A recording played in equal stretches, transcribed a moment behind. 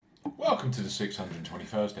Welcome to the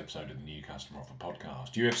 621st episode of the New Customer Offer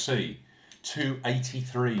Podcast. UFC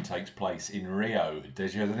 283 takes place in Rio de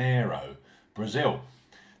Janeiro, Brazil.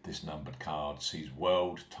 This numbered card sees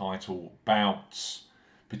world title bouts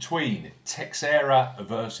between Teixeira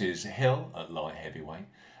versus Hill at light heavyweight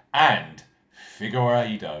and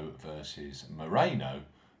Figueiredo versus Moreno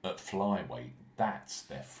at flyweight. That's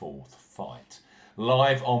their fourth fight.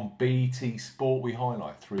 Live on BT Sport, we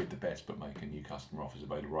highlight three of the best bookmaker new customer offers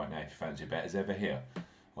available right now. If you fancy a bet as ever here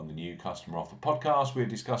on the New Customer Offer Podcast, we're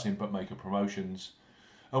discussing bookmaker promotions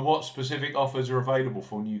and what specific offers are available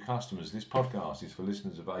for new customers. This podcast is for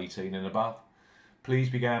listeners of 18 and above. Please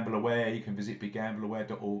be gamble aware. You can visit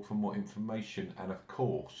begambleaware.org for more information. And of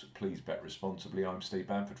course, please bet responsibly. I'm Steve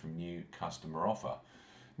Bamford from New Customer Offer.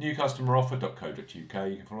 newcustomeroffer.co.uk.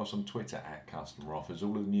 You can follow us on Twitter at Customer Offers.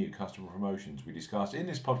 All of the new customer promotions we discuss in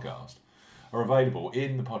this podcast are available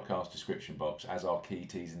in the podcast description box as our key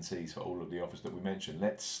T's and C's for all of the offers that we mentioned.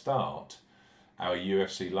 Let's start our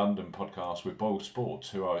UFC London podcast with Boyle Sports,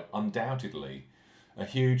 who are undoubtedly a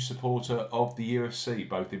huge supporter of the UFC,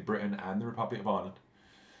 both in Britain and the Republic of Ireland.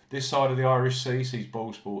 This side of the Irish Sea sees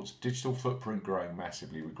Boyle Sports' digital footprint growing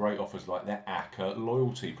massively with great offers like their ACCA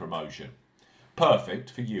loyalty promotion. Perfect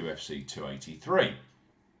for UFC 283.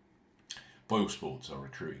 Boyle Sports are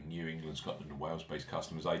recruiting New England, Scotland and Wales based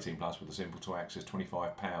customers 18 plus with a simple to access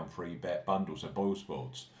 £25 free bet bundle. So Boyle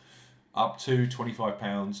Sports, up to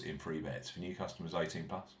 £25 in free bets for new customers 18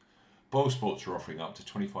 plus. Boyle Sports are offering up to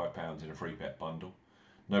 £25 in a free bet bundle.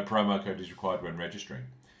 No promo code is required when registering.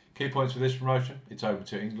 Key points for this promotion: it's open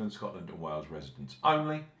to England, Scotland and Wales residents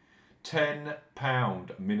only.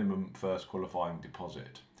 £10 minimum first qualifying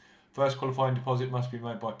deposit. First qualifying deposit must be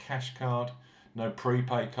made by cash card. No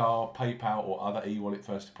prepaid card, PayPal or other e-wallet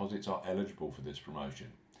first deposits are eligible for this promotion.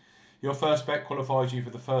 Your first bet qualifies you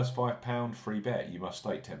for the first £5 free bet. You must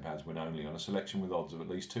stake £10 win only on a selection with odds of at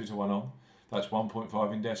least 2 to 1 on. That's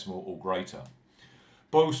 1.5 in decimal or greater.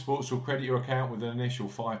 Boyle Sports will credit your account with an initial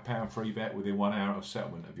 £5 free bet within 1 hour of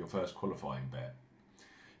settlement of your first qualifying bet.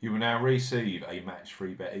 You will now receive a match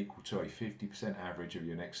free bet equal to a 50% average of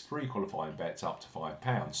your next 3 qualifying bets up to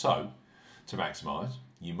 £5. So, to maximise,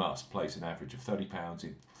 you must place an average of £30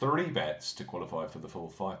 in 3 bets to qualify for the full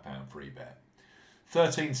 £5 free bet.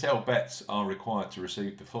 13 settled bets are required to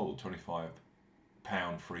receive the full £25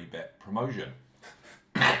 free bet promotion.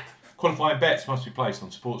 Qualifying bets must be placed on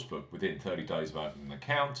Sportsbook within 30 days of opening an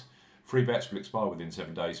account. Free bets will expire within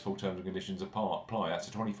 7 days. Full terms and conditions apply. That's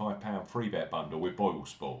a £25 free bet bundle with Boyle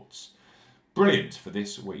Sports. Brilliant for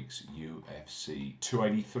this week's UFC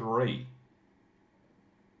 283.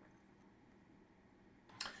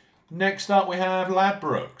 Next up we have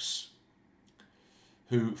Ladbrokes,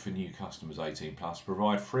 who for new customers 18 plus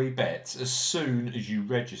provide free bets as soon as you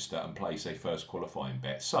register and place a first qualifying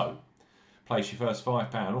bet. So, place your first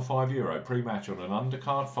 £5 or €5 pre-match on an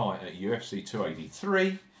undercard fight at UFC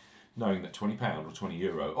 283. Knowing that £20 or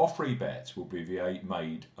 €20 of free bets will be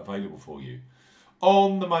made available for you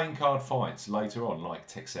on the main card fights later on, like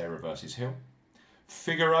Teixeira versus Hill,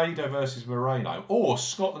 Figueiredo versus Moreno, or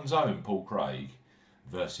Scotland's own Paul Craig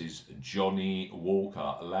versus Johnny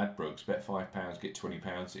Walker. Ladbrokes, bet £5, get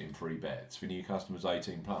 £20 in free bets for new customers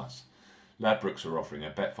 18 plus. Ladbrokes are offering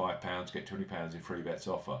a bet £5, get £20 in free bets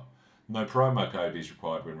offer. No promo code is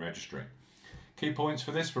required when registering. Key points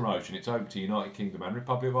for this promotion: it's open to United Kingdom and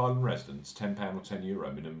Republic of Ireland residents, £10 or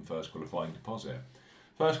 €10 minimum first qualifying deposit.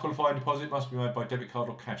 First qualifying deposit must be made by debit card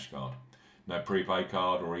or cash card. No prepaid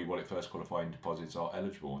card or e-wallet first qualifying deposits are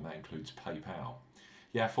eligible, and that includes PayPal.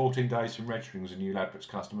 You have 14 days from registering as a new Ladbrokes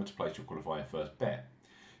customer to place your qualifying first bet.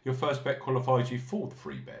 Your first bet qualifies you for the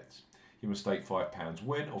free bets. You must stake £5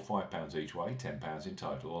 win or £5 each way, £10 in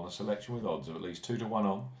total, on a selection with odds of at least 2 to 1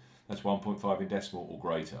 on. That's 1.5 in decimal or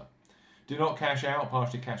greater. Do not cash out or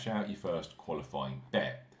partially cash out your first qualifying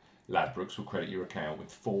bet. Ladbrokes will credit your account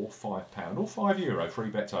with 4 £5 or €5 free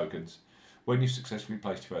bet tokens when you've successfully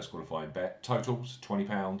placed your first qualifying bet. Totals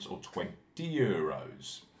 £20 or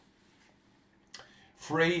 €20.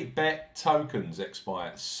 Free bet tokens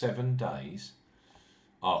expire 7 days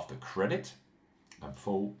after credit, and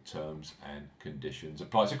full terms and conditions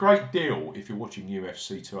apply. It's a great deal if you're watching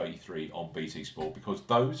UFC 283 on BT Sport, because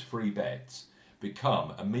those free bets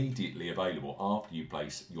become immediately available after you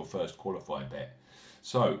place your first qualifying bet.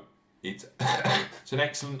 So it's an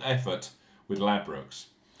excellent effort with Ladbrokes.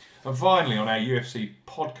 And finally, on our UFC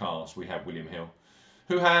podcast, we have William Hill,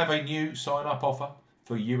 who have a new sign-up offer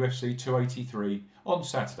for UFC 283 on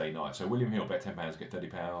Saturday night. So William Hill, bet £10, get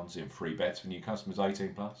 £30 in free bets for new customers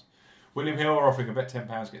 18 plus. William Hill are offering a bet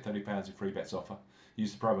 £10, get £30 in free bets offer.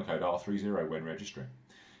 Use the promo code R30 when registering.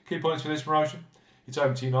 Key points for this promotion: It's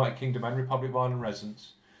open to United Kingdom and Republic of Ireland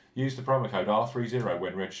residents. Use the promo code R30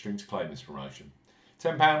 when registering to claim this promotion.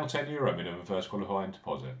 £10 or €10 minimum first qualifying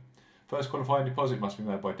deposit. First qualifying deposit must be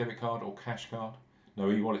made by debit card or cash card. No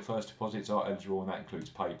e-wallet first deposits are eligible, and that includes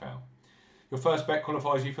PayPal. Your first bet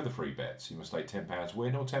qualifies you for the free bets. You must stake £10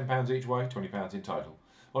 win or £10 each way, £20 in total,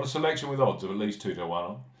 on a selection with odds of at least 2 to 1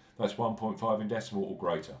 on. That's 1.5 in decimal or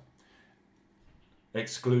greater.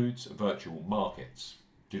 Excludes virtual markets.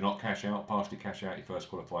 Do not cash out, partially cash out your first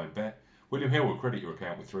qualifying bet. William Hill will credit your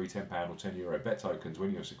account with 3 £10 or €10 bet tokens when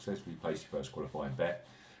you have successfully placed your first qualifying bet.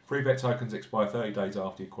 Free bet tokens expire 30 days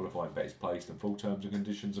after your qualifying bet is placed, and full terms and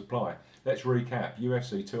conditions apply. Let's recap.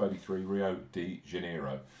 UFC 283 Rio de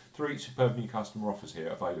Janeiro. 3 superb new customer offers here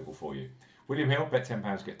available for you. William Hill, bet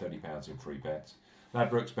 £10, get £30 in free bets.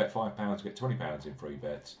 Ladbrokes, bet £5, get £20 in free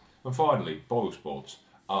bets. And finally, Boyle Sports,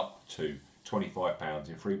 up to £25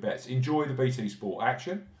 in free bets. Enjoy the BT Sport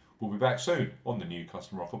action. We'll be back soon on the New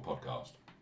Customer Offer podcast.